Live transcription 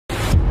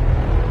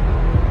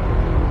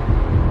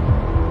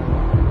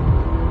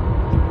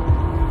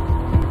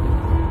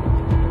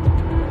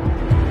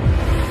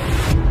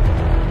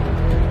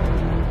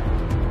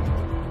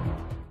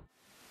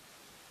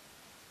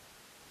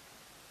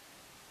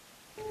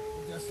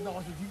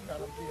sausage you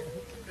got up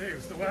there. Hey,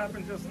 so what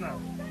happened just now?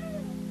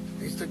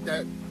 They stuck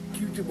that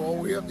Q-tip all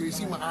the way up there. You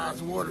see my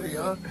eyes watering,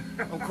 huh?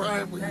 I'm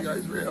crying for you,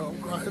 Israel.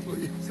 I'm crying for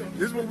you.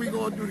 This is what we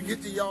going to do to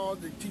get to y'all,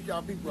 to teach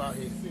our people out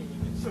here.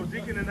 So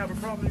Deacon didn't have a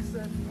problem, he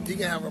said?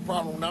 Deacon have a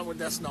problem, not with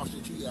that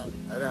sausage you got.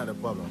 I don't have a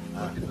problem.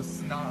 The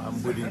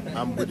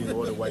I'm breathing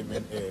all the white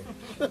men air.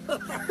 It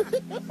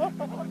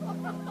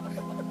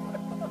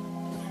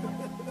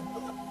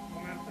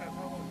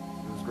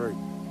was great.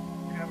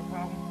 You have a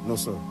problem? No,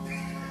 sir.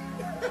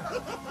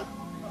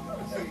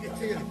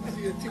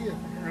 See a tear. You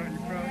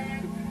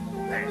crying?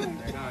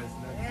 Guys,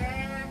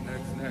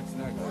 next.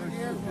 Let's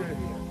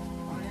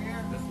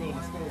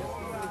go.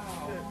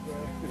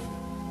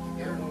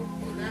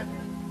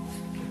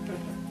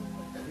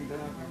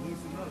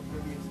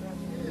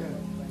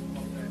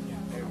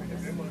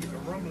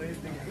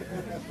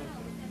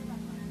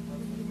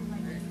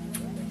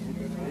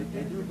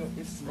 They do go,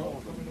 it's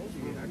small.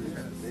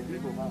 They do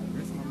go out.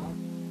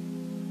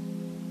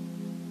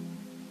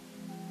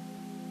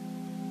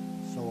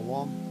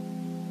 Shalom,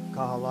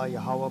 Kahala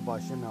Yahweh,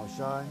 Ba'Shem El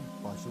Shai,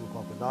 Ba'Shem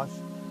Kwakadash.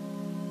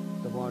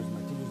 Double honors to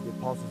my teachers, the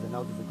apostles and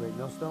elders of the great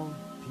millstone.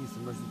 Peace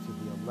and mercy to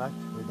the elect,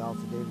 who thou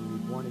today will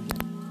be born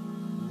again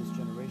in this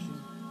generation.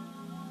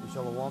 And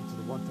Shalom to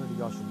the 130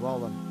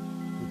 Yasharala,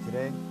 who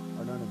today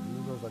are known as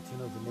Negroes,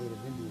 Latinos, and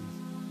Native Indians,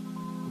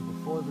 who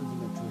before losing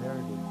their true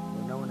heritage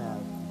were known as,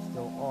 and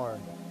still are,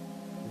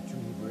 the true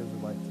Hebrew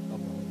Israelites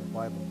of the Holy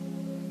Bible.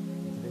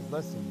 In today's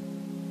lesson,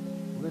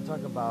 we're going to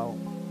talk about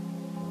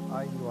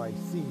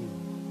IUIC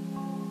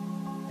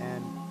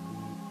and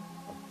the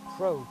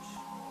approach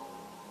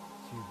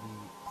to the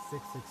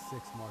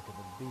 666 mark of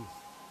the beast.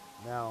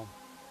 Now,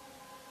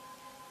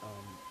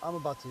 I'm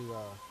about to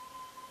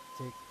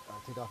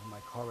take off in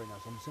my car right now,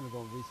 so I'm just going to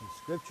go and read some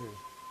scriptures,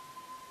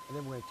 and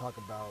then we're going to talk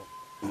about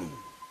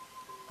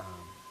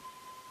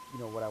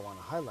what I want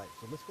to highlight.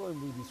 So let's go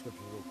and read these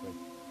scriptures real quick.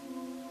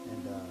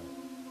 And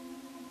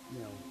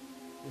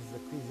this is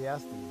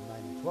Ecclesiastes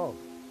 9:12.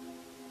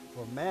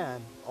 For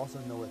man also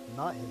knoweth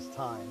not his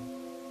time,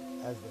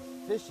 as the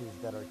fishes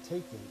that are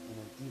taken in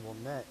an evil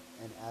net,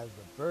 and as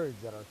the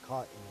birds that are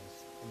caught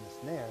in the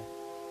snare,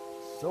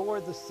 so are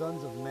the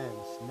sons of men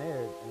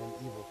snared in an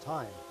evil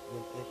time,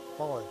 when it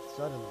falleth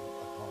suddenly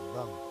upon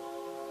them.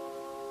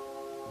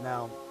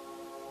 Now,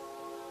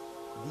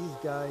 these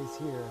guys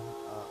here,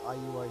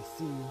 IUIC,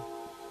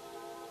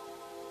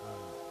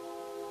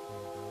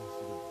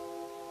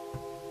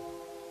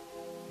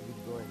 you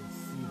can go ahead and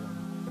see them.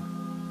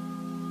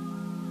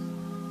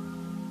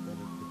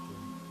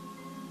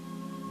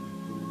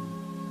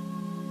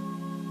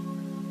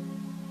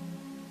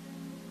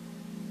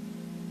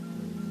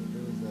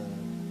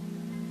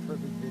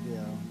 Perfect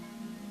video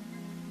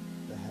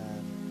that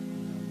had,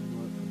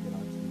 forget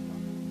I'll just leave it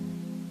on.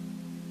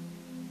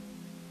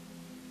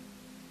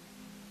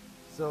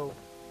 So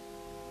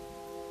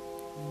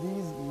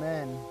these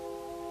men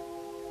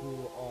who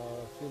are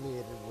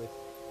affiliated with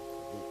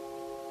the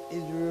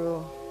Israel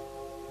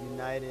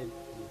United in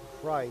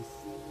Christ,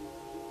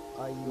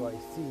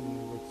 IUIC,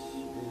 which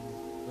is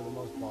for the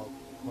most part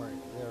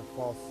they're a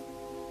false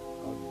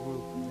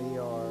group. They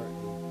are a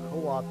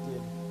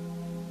co-opted,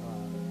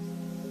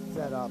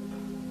 set up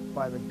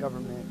by the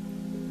government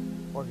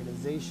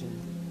organization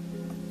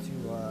to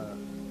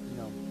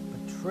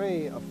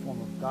portray a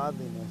form of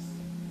godliness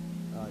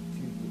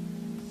to the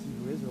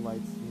Hebrew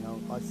Israelites,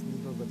 us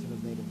Negroes,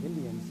 Latinos, Native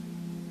Indians,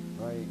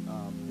 right?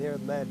 They're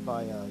led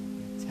by a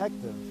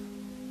detective,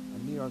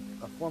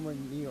 a former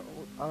New York,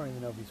 I don't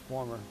even know if he's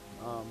former,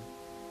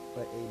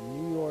 but a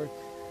New York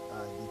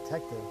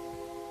detective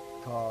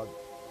called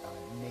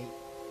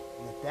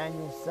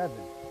Nathaniel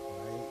Seven,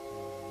 right?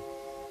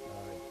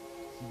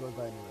 He goes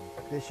by the name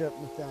of Bishop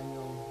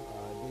Nathaniel.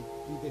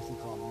 We basically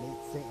call him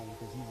Nate Satan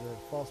because he's a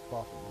false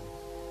prophet.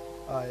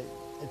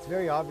 It's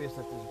very obvious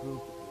that this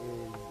group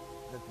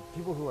that the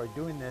people who are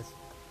doing this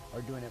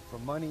are doing it for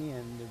money,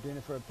 and they're doing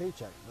it for a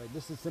paycheck. Right?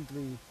 This is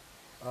simply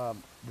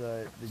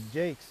the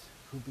Jakes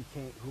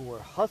who were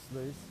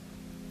hustlers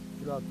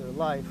throughout their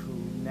life, who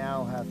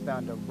now have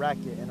found a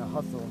racket and a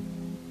hustle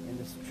in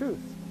this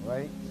truth.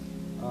 Right?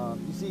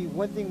 You see,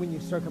 one thing when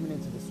you start coming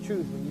into this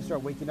truth, when you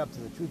start waking up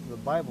to the truth of the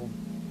Bible.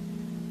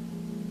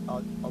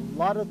 A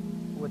lot of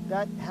what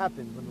that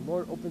happens when the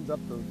Lord opens up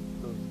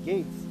those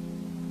gates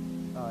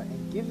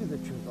and gives you the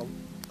truth,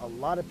 a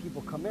lot of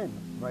people come in,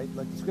 right?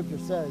 Like the scripture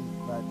says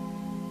that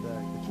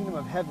the kingdom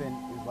of heaven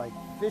is like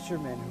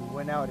fishermen who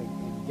went out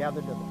and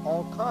gathered of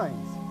all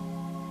kinds,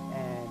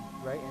 and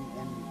right,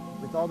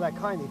 and with all that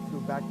kind, they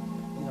threw back,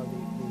 they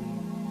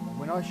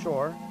went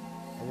ashore,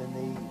 and then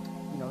they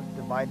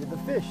divided the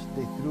fish.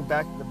 They threw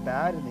back the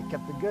bad and they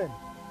kept the good.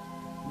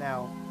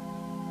 Now,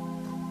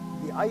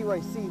 the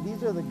IUIC,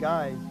 these are the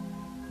guys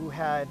who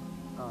had,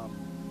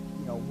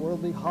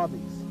 worldly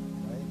hobbies,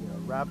 right?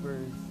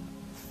 Rappers,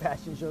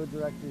 fashion show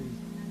directors,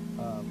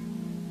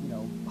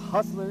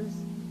 hustlers,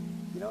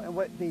 and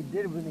what they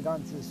did when they got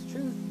into this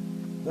truth,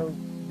 though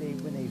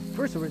when they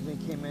first originally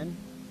came in,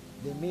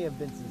 they may have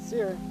been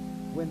sincere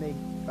when they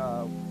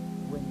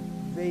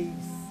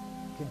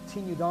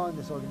continued on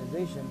this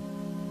organization,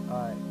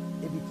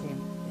 it became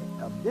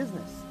a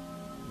business.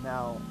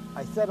 Now,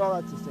 I said all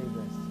that to say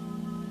this.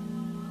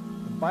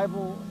 The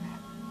Bible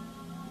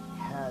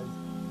has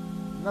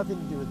nothing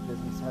to do with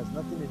business, has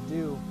nothing to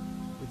do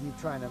with you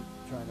trying to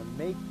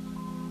make,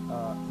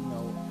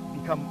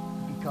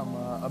 become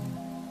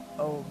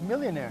a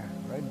millionaire,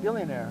 right?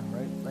 Billionaire,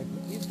 right? Like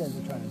what these guys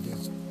are trying to do.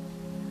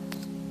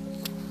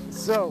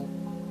 So,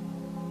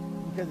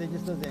 because it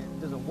just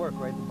doesn't work,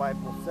 right? The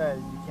Bible says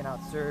you cannot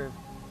serve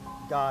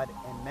God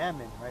and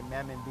mammon, right?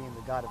 Mammon being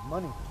the god of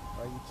money,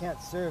 right? You can't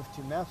serve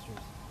two masters.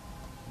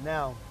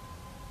 Now,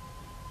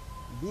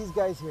 these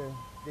guys here,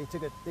 they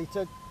took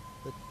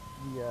the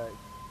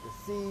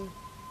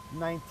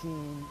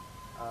C19,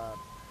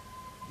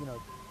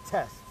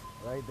 test,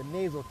 right? The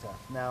nasal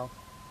test. Now,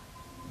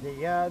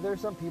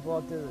 there's some people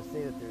out there that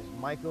say that there's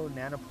micro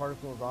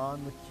nanoparticles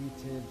on the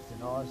Q-tips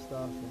and all that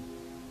stuff,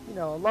 and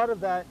a lot of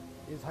that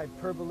is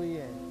hyperbole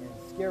and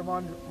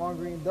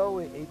scaremongering, though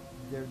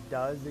there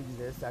does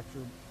exist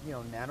actual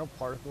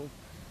nanoparticles.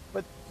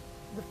 But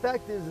the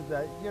fact is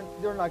that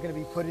they're not going to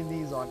be putting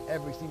these on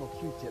every single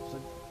Q-tip. So,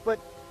 but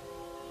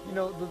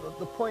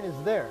the point is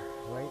there,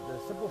 right? The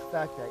simple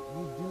fact that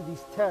you do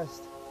these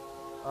tests,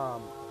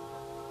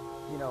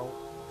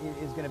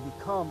 is going to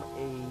become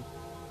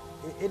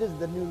it is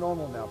the new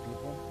normal now,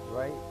 people,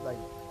 right? Like,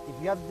 if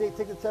you have to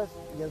take the test,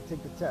 you have to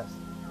take the test,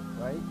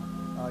 right?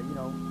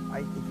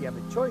 If you have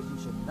a choice, you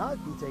should not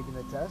be taking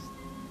the test,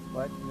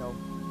 but,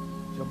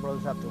 your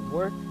brothers have to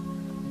work,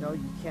 you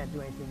can't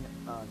do anything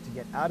to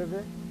get out of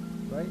it,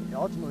 right? And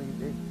ultimately,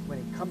 when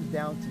it comes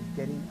down to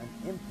getting an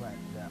implant,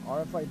 that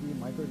RFID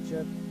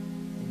microchip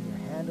in your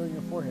hand or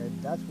your forehead,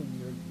 that's when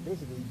you're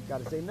basically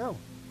got to say no.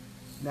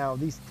 Now,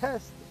 these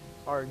tests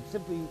are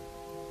simply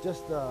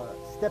just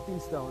stepping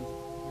stones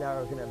that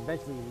are going to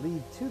eventually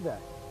lead to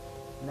that.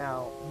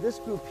 Now, this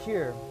group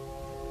here,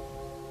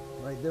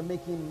 right, they're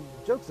making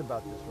jokes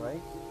about this,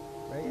 right?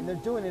 And they're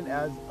doing it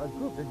as a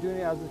group. They're doing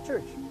it as a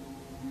church.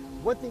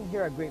 One thing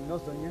here at Great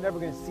Millstone, you're never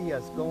going to see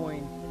us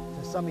going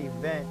to some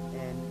event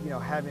and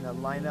having a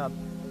lineup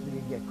so you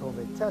can get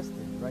COVID tested,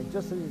 right?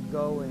 Just so you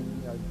go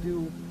and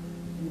do,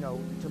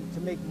 to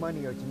make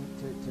money or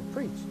to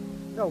preach.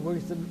 No, we're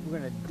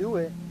going to do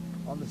it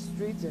on the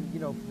streets, and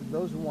for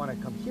those who want to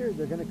come here,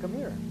 they're going to come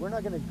here. We're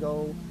not going to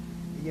go,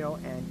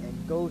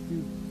 and go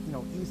through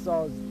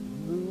Esau's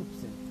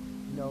loops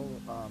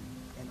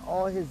and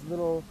all his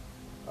little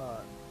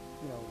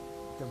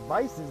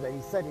devices that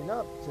he's setting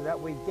up, so that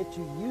way get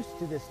you used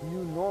to this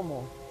new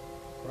normal,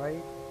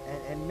 right?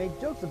 And make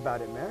jokes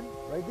about it, man,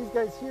 right? These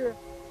guys here,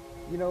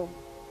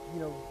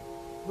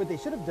 what they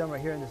should have done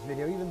right here in this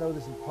video, even though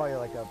this is probably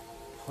like a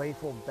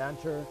playful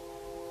banter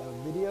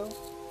video,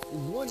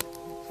 is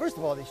first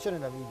of all, they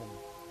shouldn't have even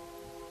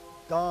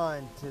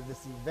gone to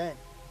this event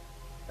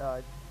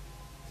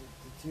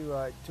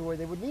to where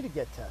they would need to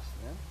get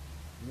tested,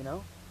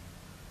 man.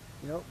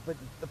 But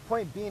the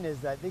point being is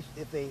that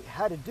if they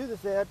had to do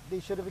this, they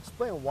should have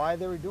explained why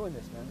they were doing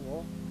this, man.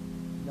 Well,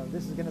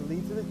 this is going to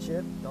lead to the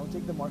chip. Don't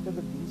take the mark of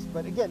the beast.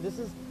 But again, this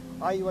is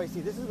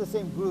IUIC. This is the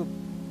same group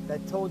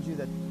that told you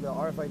that the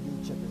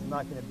RFID chip is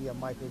not going to be a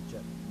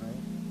microchip,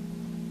 right?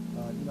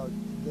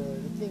 The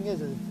thing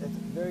is, it's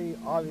very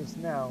obvious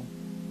now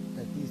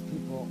that these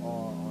people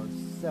are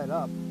set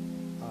up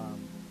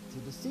to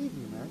deceive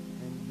you, man.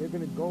 And they're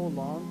going to go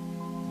along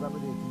so that way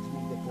they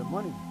continue to get their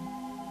money.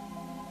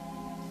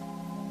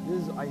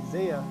 This is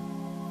Isaiah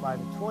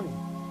 5:20.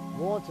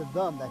 Woe unto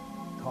them that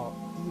call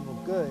evil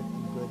good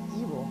and good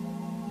evil,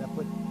 that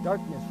put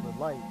darkness for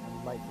light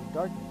and light for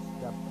darkness,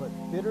 that put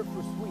bitter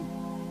for sweet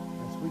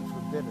and sweet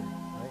for bitter.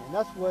 Right? And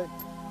that's what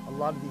a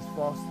lot of these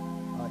false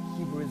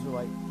Hebrew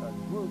Israelite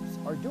groups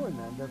are doing,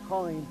 man. They're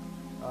calling,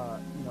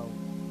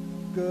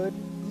 good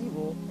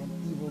evil and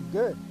evil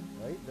good.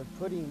 Right? They're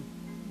putting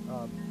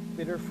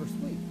bitter for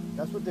sweet.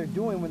 That's what they're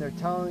doing when they're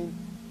telling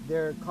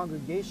their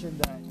congregation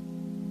that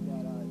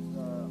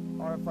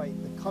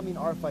the coming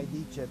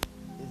RFID chip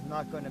is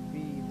not going to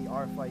be the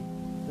RFID,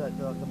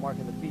 the mark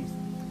of the beast,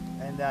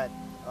 and that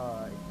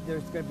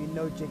there's going to be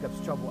no Jacob's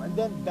trouble. And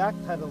then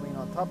backpedaling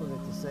on top of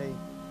it to say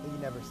that you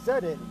never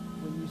said it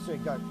when you sort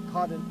of got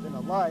caught in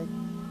a lie,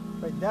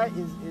 right? That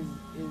is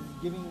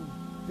giving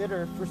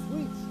bitter for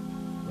sweets,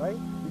 right?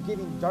 You're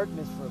giving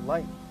darkness for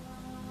light,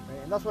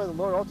 right? And that's why the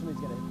Lord ultimately is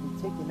going to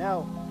be taking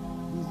out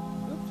these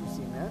groups you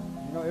see, man.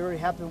 It already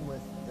happened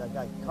with that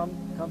guy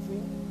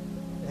Comfy.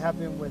 It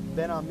happened with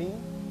Ben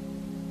Amin,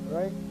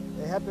 right?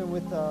 It happened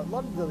with a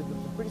lot of the other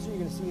groups. I'm pretty sure you're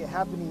going to see it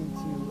happening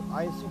to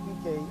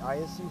ISUPK,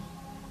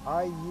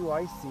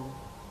 IUIC,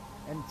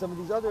 and some of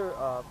these other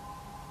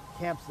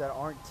camps that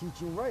aren't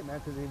teaching right, man,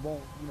 because they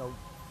won't,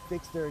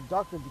 fix their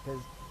doctrine because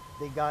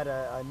they got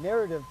a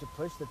narrative to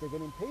push that they're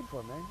getting paid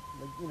for, man.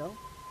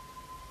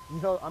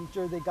 Like, I'm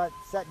sure they got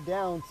sat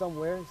down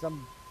somewhere,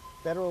 some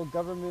federal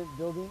government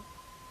building,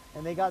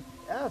 and they got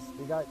asked.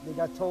 They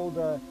got told,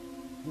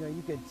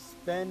 you could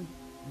spend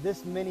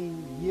this many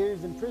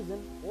years in prison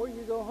or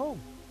you go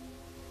home.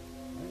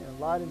 And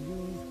a lot of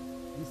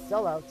these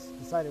sellouts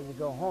decided to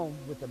go home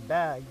with a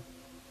bag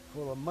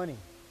full of money.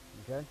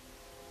 Okay,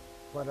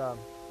 but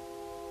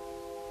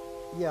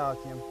yeah,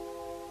 Kim,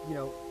 you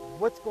know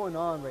what's going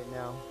on right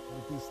now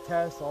with these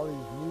tests, all these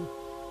new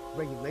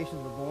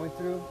regulations we're going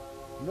through.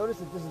 Notice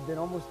that this has been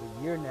almost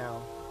a year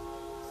now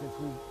since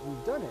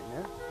we've done it,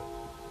 man.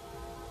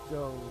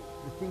 So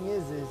the thing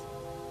is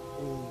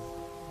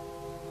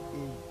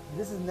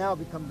this has now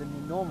become the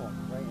new normal,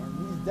 right? And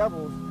these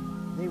devils,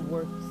 they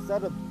work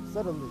subtly,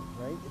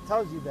 right? It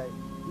tells you that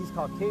these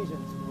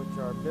Caucasians, which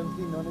are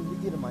biblically known as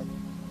the Edomites,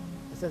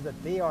 it says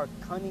that they are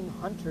cunning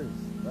hunters,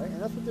 right?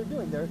 And that's what they're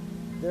doing. They're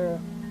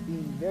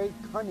being very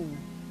cunning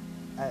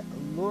at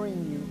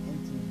luring you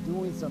into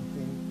doing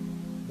something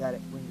that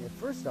when it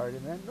first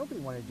started, man, nobody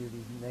wanted to do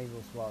these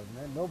nasal swabs,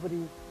 man.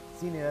 Nobody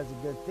seen it as a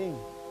good thing.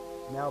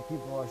 Now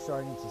people are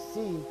starting to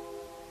see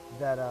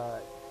that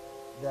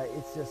that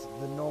it's just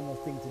the normal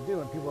thing to do,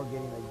 and people are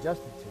getting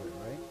adjusted to it,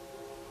 right?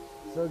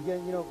 So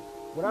again, you know,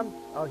 what I'm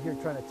out here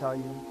trying to tell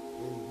you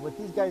is what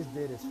these guys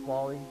did is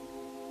folly.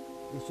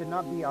 They should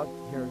not be out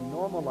here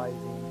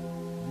normalizing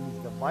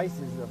these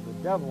devices of the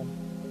devil,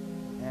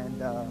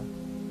 and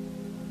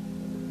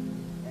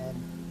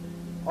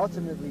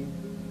ultimately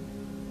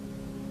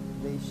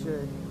they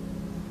should,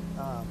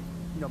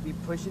 you know, be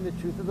pushing the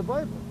truth of the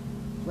Bible,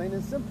 plain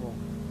and simple.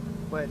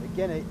 But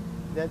again,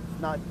 that's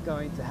not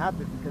going to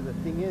happen because the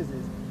thing is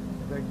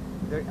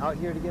they're out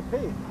here to get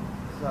paid.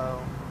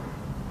 So,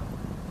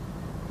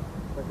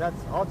 but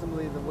that's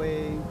ultimately the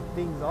way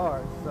things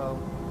are. So,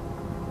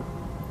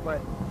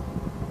 but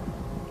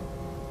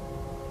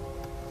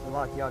a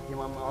lot, Yakim,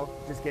 I'm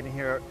just getting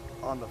here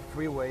on the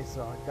freeway,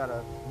 so I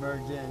gotta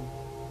merge in.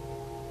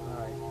 All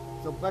right.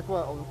 So back to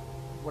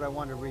what I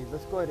wanted to read.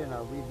 Let's go ahead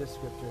and read this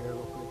scripture here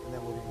real quick, and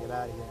then we're gonna get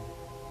out of here.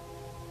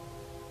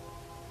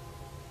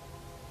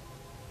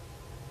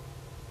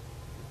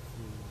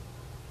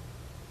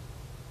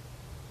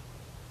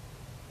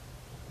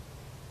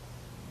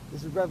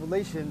 This is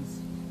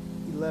Revelations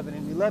 11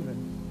 and 11.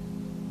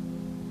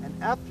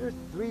 And after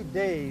 3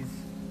 days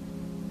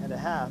and a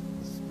half,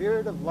 the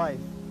Spirit of life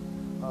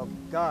of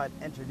God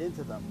entered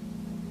into them,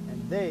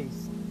 and they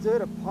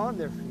stood upon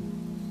their feet,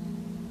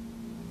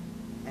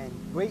 and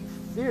great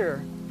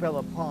fear fell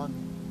upon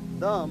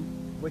them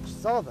which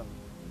saw them.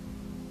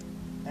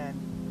 And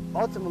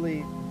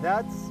ultimately,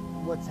 that's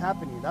what's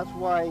happening. That's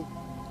why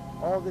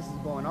all this is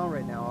going on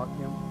right now,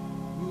 Akim.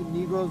 You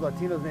Negroes,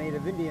 Latinos, and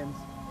Native Indians,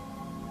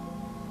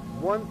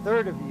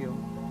 1/3 of you,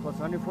 plus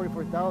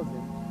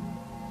 144,000,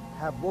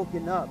 have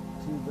woken up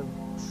to the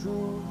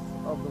truth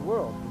of the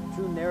world, the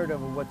true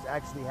narrative of what's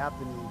actually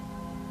happening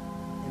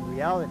in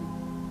reality,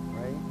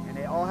 right? And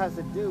it all has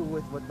to do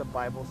with what the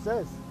Bible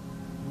says.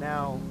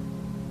 Now,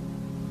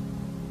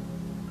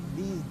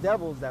 these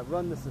devils that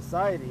run the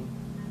society,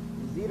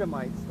 these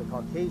Edomites, the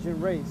Caucasian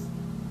race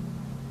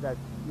that,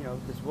 you know,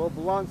 this world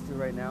belongs to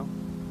right now,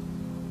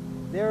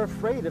 they're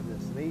afraid of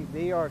this.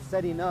 They are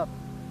setting up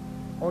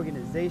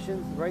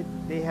organizations, right?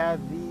 They have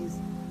these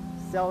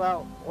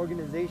sellout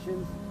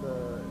organizations,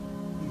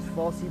 these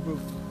false Hebrew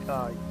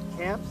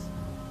camps.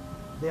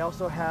 They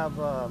also have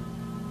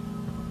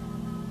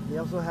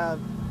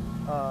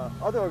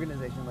other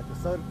organizations like the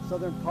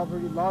Southern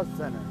Poverty Law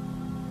Center,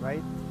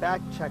 right?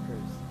 Fact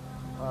checkers.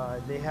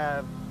 They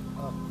have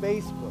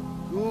Facebook,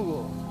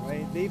 Google,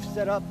 right? They've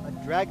set up a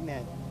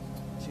dragnet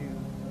to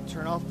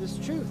turn off this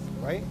truth,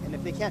 right? And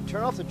if they can't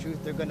turn off the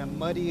truth, they're going to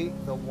muddy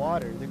the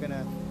water. They're going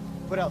to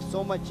put out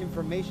so much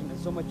information and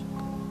so much,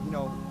 you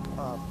know,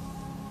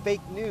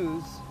 fake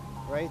news,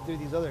 right, through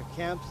these other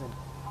camps and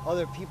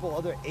other people,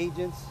 other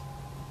agents,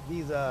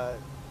 these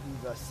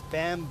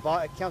spam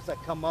bot accounts that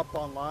come up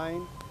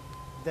online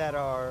that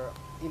are,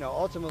 you know,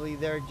 ultimately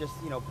they're just,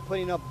 you know,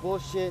 putting up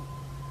bullshit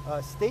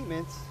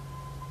statements,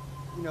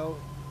 you know,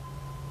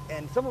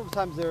 and some of the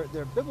times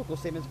they're biblical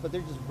statements, but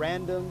they're just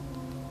random,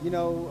 you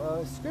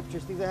know,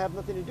 scriptures, things that have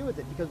nothing to do with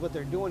it, because what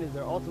they're doing is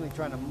they're ultimately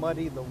trying to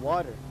muddy the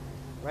water.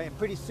 Right, and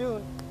pretty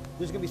soon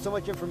there's going to be so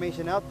much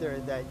information out there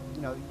that,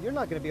 you know, you're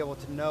not going to be able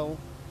to know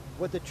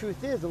what the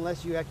truth is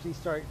unless you actually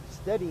start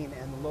studying,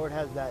 and the Lord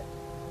has that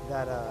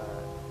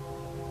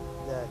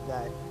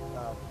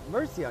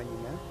mercy on you,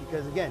 man.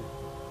 Because again,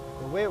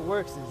 the way it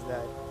works is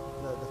that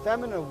the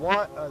famine of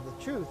the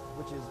truth,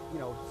 which is, you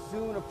know,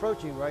 soon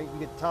approaching, right? You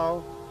can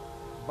tell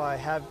by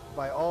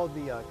all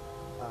the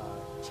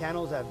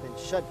channels that have been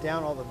shut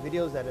down, all the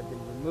videos that have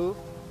been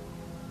removed,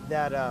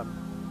 that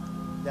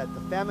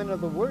the famine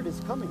of the word is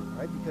coming,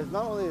 right? Because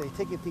not only are they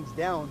taking things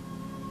down,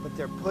 but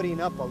they're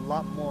putting up a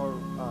lot more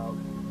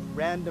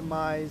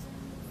randomized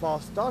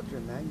false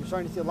doctrine, man. You're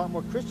starting to see a lot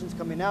more Christians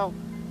coming out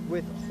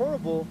with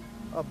horrible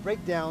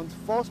breakdowns,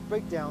 false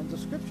breakdowns of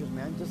scriptures,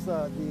 man. Just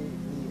the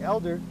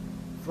elder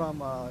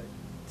from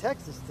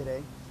Texas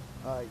today,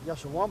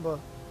 Yashawamba,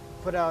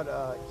 put out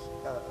a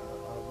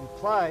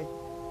reply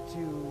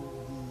to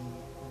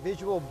the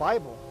Visual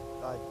Bible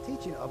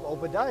teaching of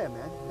Obadiah,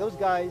 man. Those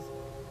guys,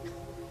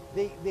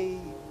 they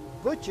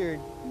butchered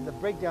the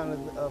breakdown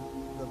of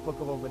the book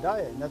of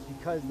Obadiah, and that's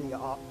because they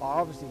are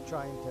obviously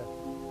trying to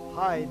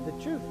hide the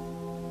truth,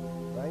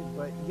 right?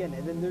 But again,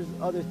 and then there's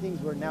other things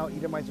where now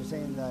Edomites are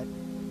saying that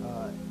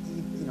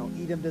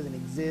Edom doesn't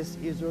exist,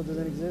 Israel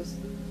doesn't exist.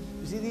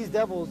 You see, these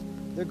devils,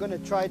 they're going to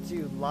try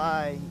to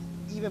lie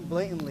even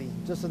blatantly,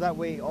 just so that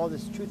way all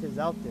this truth is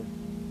out there.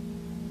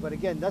 But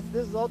again, this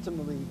is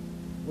ultimately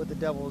what the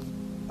devil's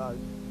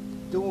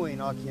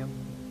doing, Akim,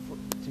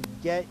 to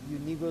get you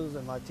Negroes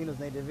and Latinos,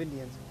 Native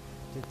Indians,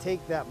 to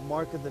take that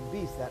mark of the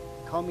beast, that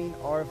coming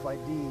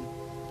RFID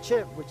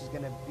chip, which is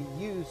going to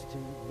be used to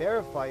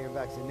verify your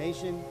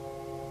vaccination.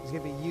 It's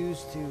going to be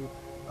used to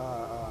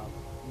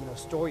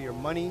store your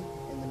money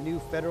in the new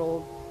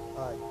federal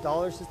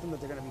dollar system that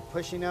they're going to be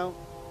pushing out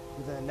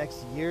within the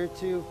next year or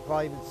two,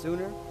 probably even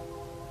sooner,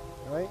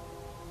 right?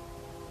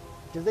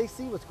 Because they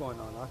see what's going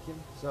on, Akim.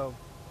 So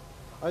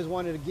I just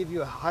wanted to give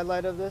you a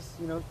highlight of this,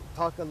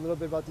 talk a little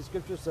bit about the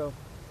scripture. So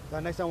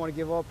next time I want to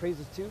give all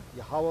praises to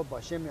Yahweh,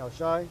 Bashem,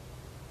 Yahushai,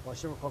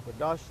 Bashem,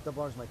 Kwakwadash, the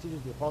honors my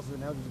teachers, the apostles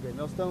and elders of the great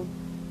millstone.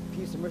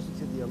 Peace and mercy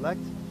to the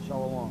elect.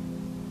 Shalom.